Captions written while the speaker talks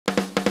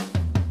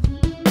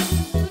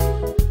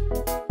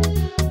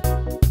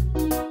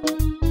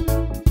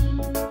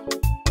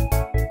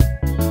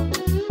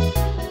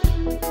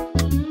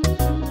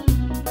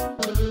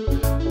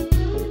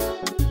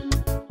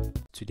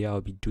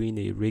I'll be doing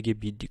a reggae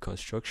beat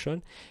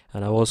deconstruction,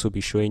 and I'll also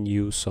be showing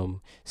you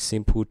some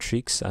simple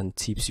tricks and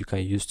tips you can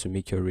use to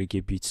make your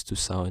reggae beats to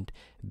sound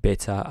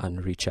better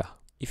and richer.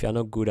 If you're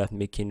not good at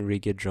making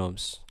reggae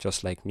drums,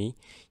 just like me,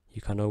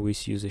 you can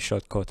always use a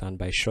shortcut, and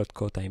by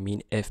shortcut I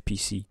mean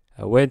FPC.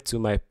 I went to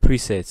my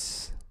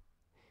presets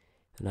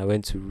and I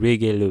went to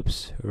reggae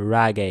loops,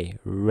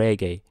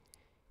 reggae,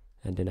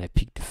 and then I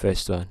picked the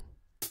first one.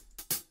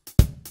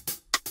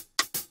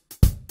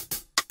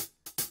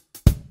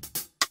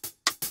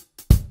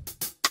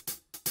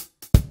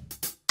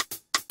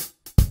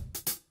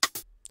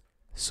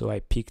 So I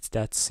picked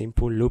that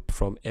simple loop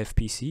from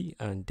FPC,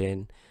 and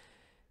then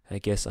I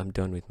guess I'm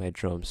done with my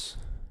drums.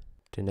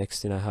 The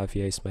next thing I have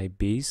here is my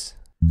bass.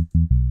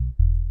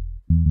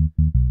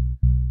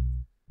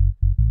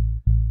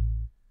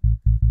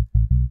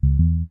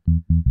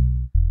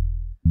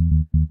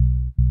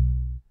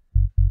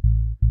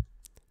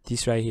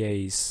 This right here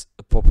is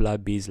a popular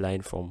bass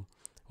line from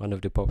one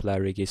of the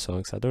popular reggae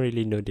songs. I don't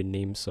really know the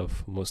names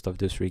of most of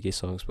those reggae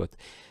songs, but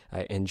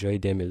I enjoy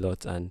them a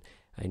lot, and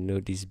I know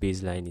this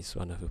bass line is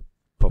one of the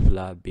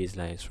popular bass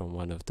lines from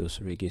one of those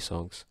reggae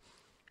songs.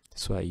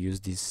 So I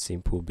use this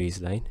simple bass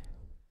line.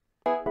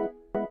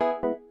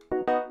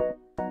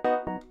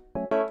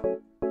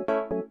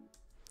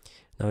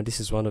 Now this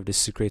is one of the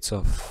secrets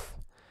of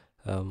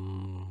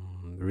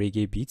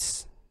reggae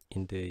beats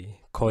in the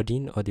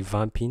chording or the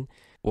vamping.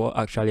 What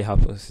actually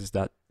happens is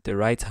that the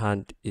right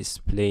hand is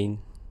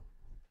playing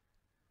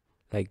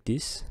like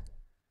this,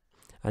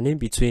 and in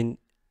between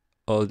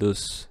all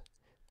those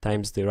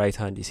times the right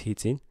hand is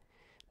hitting,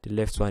 the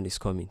left one is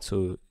coming,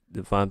 so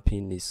the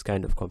vamping is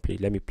kind of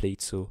complete. Let me play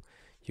it so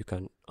you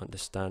can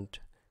understand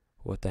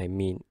what I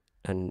mean,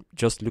 and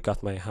just look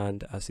at my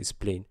hand as it's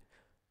playing.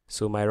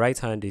 So my right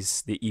hand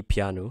is the E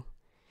piano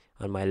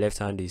and my left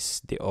hand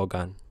is the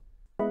organ.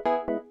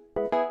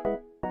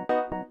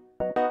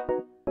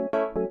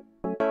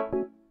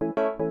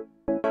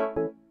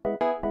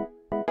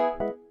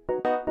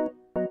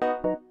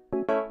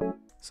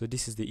 So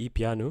this is the E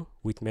piano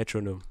with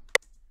metronome.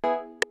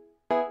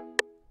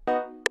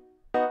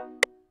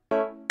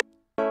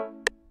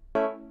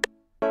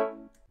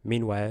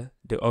 Meanwhile,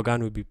 the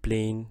organ will be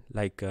playing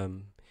like a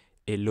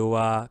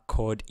lower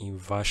chord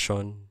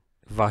inversion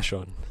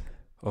version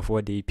of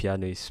what the E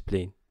piano is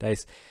playing. That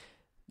is,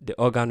 the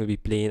organ will be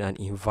playing an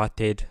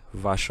inverted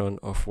version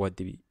of what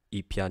the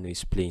E piano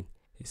is playing.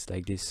 It's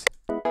like this.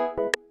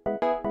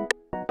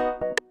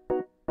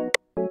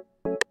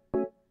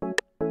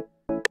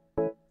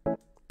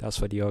 That's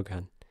for the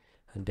organ,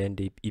 and then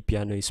the E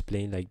piano is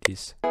playing like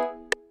this.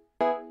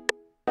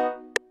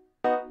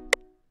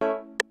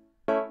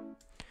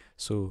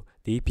 So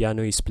the E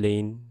piano is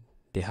playing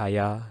the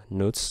higher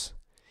notes,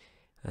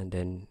 and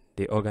then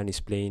the organ is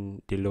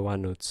playing the lower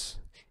notes,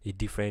 a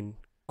different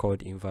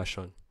chord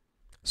inversion.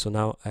 So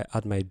now I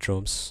add my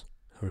drums,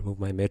 I remove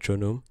my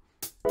metronome.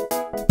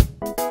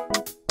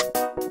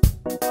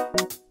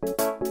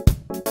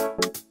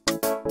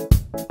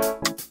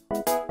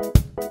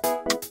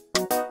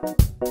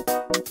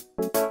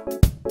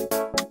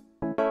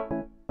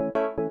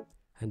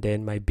 And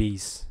then my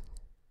bass.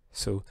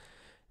 So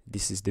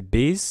this is the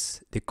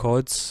bass, the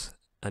chords,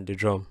 and the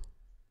drum.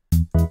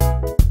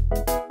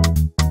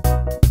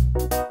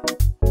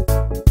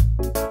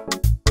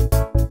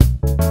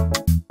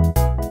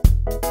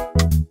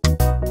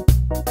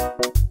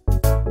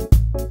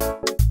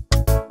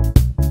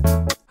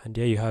 And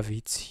there you have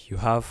it. You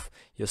have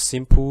your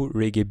simple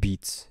reggae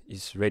beat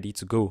is ready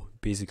to go,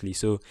 basically.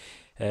 So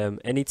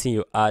anything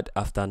you add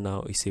after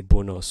now is a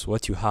bonus.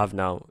 What you have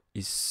now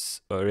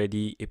is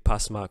already a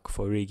pass mark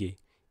for reggae.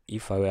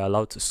 If I were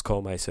allowed to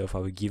score myself, I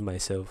would give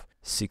myself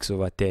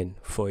 6/10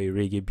 for a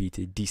reggae beat,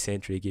 a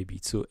decent reggae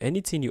beat. So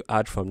anything you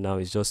add from now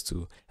is just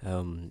to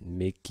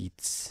make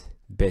it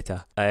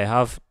better. I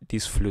have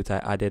this flute I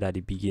added at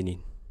the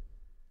beginning.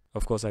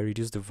 Of course, I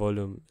reduced the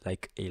volume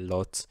like a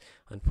lot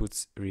and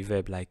put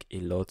reverb like a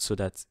lot so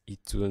that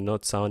it will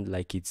not sound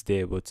like it's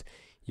there, but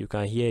you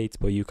can hear it,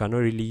 but you cannot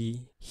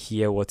really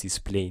hear what is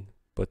playing,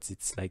 but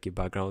it's like a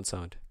background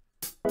sound.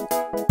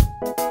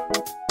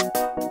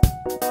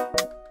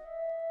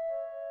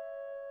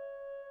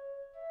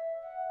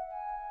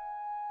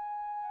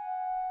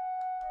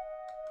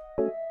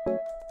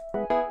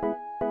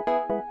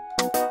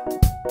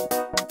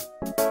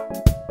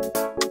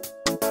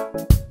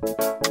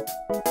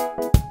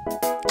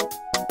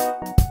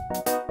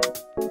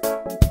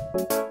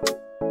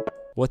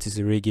 What is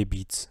a reggae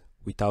beat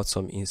without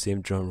some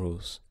insane drum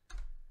rolls?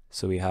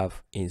 So we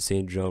have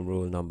insane drum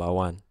roll number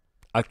 1.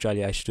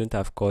 Actually, I shouldn't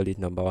have called it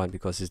number 1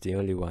 because it's the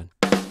only one.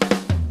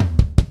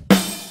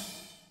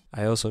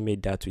 I also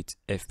made that with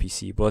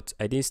FPC, but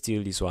I didn't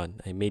steal this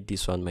one. I made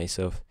this one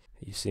myself.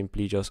 You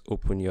simply just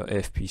open your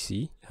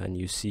FPC and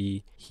you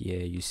see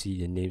here, you see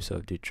the names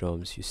of the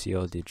drums. You see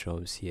all the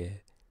drums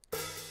here.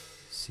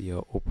 See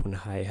your open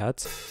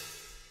hi-hat.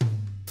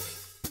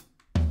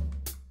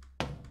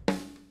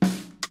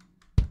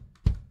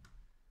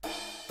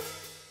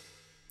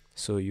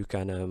 So you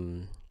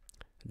can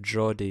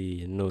draw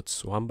the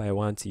notes one by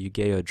one till you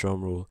get your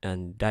drum roll.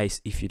 And that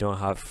is if you don't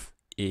have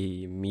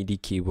a MIDI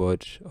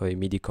keyboard or a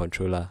MIDI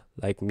controller.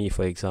 Like me,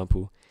 for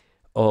example,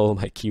 all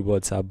my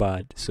keyboards are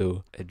bad,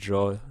 so I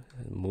draw,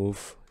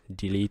 move,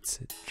 delete,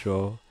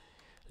 draw,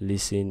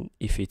 listen.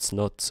 If it's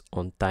not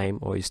on time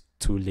or it's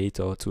too late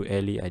or too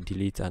early, I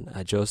delete and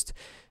adjust.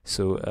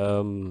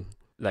 So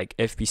like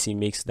FPC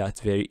makes that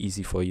very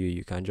easy for you.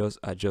 You can just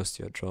adjust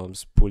your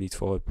drums, pull it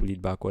forward, pull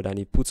it backward, and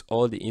it puts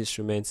all the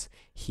instruments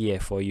here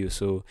for you.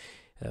 So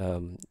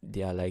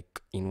they are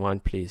like in one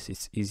place.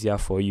 It's easier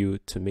for you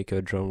to make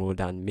your drum roll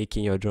than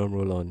making your drum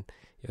roll on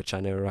your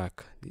channel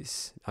rack.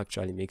 This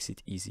actually makes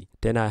it easy.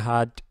 Then I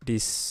had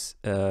this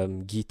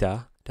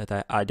guitar that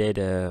I added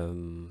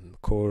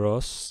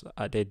chorus,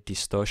 added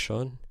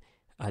distortion,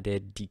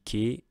 added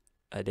decay,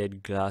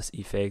 added glass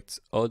effects.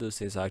 All those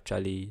things are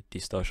actually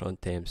distortion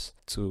terms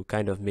to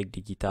kind of make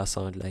the guitar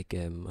sound like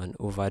an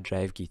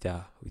overdrive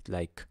guitar with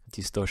like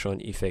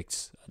distortion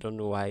effects. I don't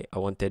know why I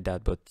wanted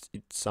that, but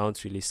it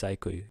sounds really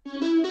psycho.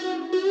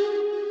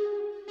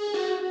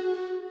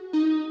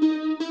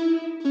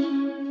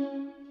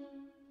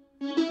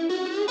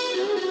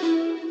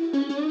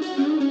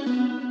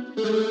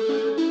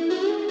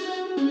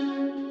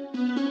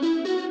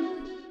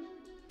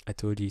 I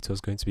told you it was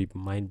going to be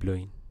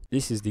mind-blowing.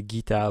 This is the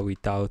guitar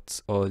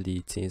without all the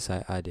things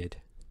I added.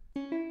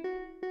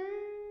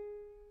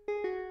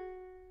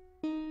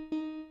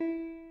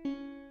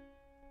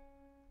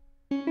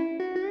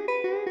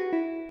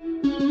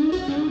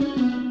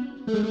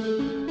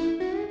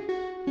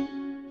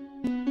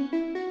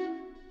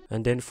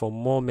 And then for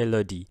more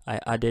melody, I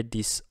added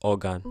this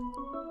organ.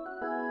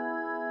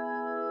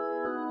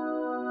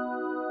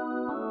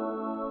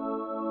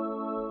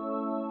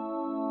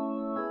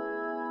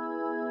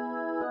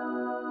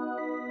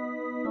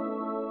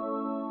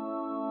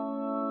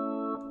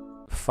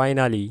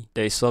 Finally,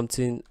 there is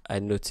something I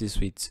noticed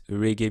with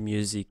reggae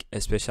music,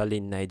 especially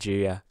in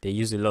Nigeria. They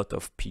use a lot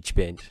of pitch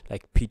bend.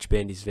 Like pitch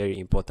bend is very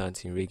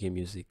important in reggae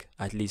music,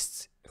 at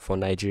least for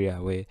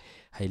Nigeria where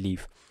I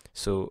live.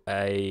 So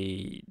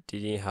I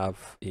didn't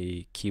have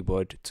a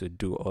keyboard to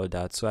do all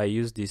that. So I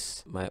used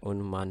this, my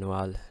own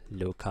manual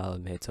local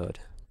method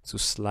to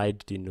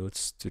slide the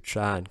notes to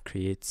try and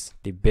create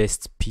the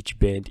best pitch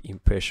bend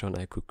impression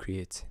I could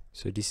create.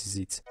 So this is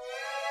it.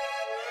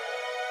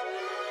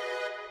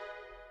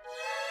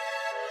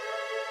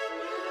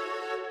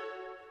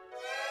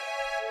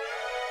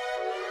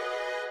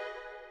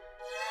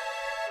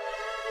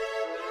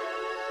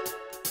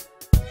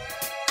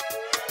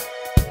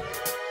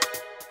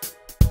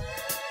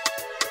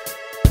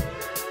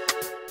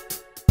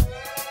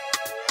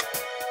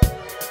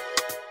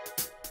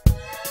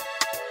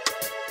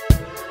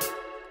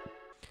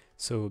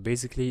 So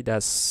basically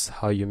that's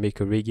how you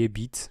make a reggae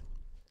beat.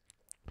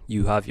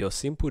 You have your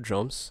simple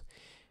drums,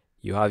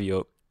 you have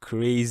your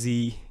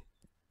crazy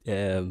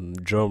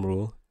drum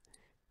roll,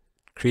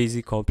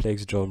 crazy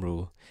complex drum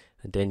roll,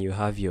 and then you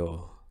have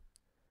your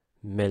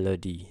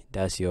melody,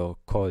 that's your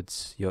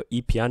chords, your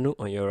E piano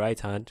on your right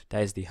hand,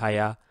 that is the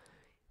higher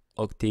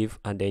octave,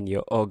 and then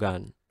your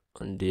organ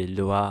on the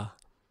lower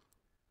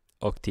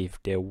octave.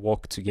 They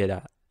work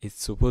together.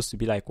 It's supposed to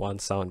be like one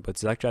sound, but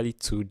it's actually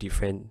two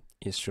different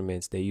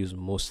instruments they use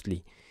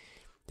mostly.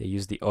 They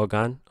use the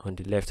organ on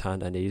the left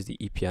hand and they use the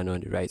E piano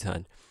on the right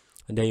hand.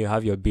 And then you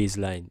have your bass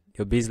line.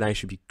 Your bass line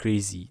should be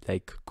crazy,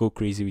 like go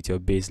crazy with your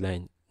bass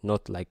line,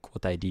 not like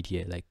what I did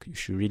here. Like you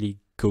should really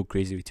go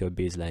crazy with your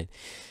bass line.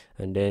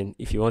 And then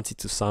if you want it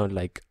to sound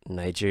like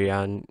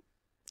Nigerian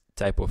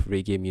type of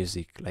reggae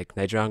music, like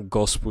Nigerian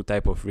gospel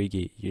type of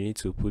reggae, you need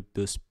to put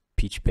those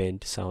pitch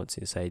bend sounds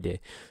inside there.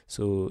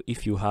 So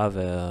if you have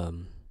a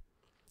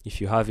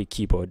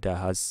keyboard that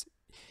has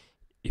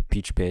a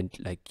pitch bend,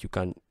 like you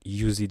can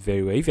use it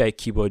very well. If you're a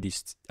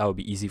keyboardist, that will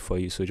be easy for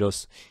you, so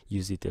just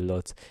use it a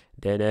lot.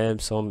 Then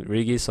some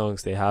reggae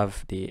songs, they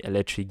have the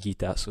electric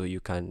guitar, so you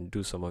can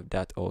do some of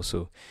that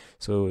also.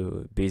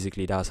 So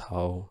basically that's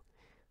how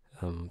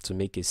to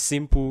make a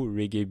simple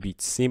reggae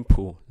beat.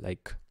 Simple,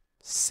 like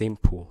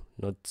simple,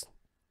 not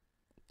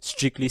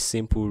strictly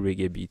simple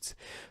reggae beats.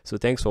 So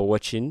thanks for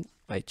watching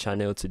my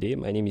channel today.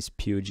 My name is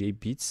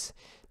Pojbeatz.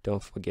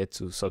 Don't forget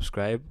to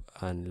subscribe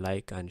and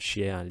like and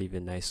share and leave a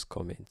nice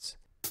comment.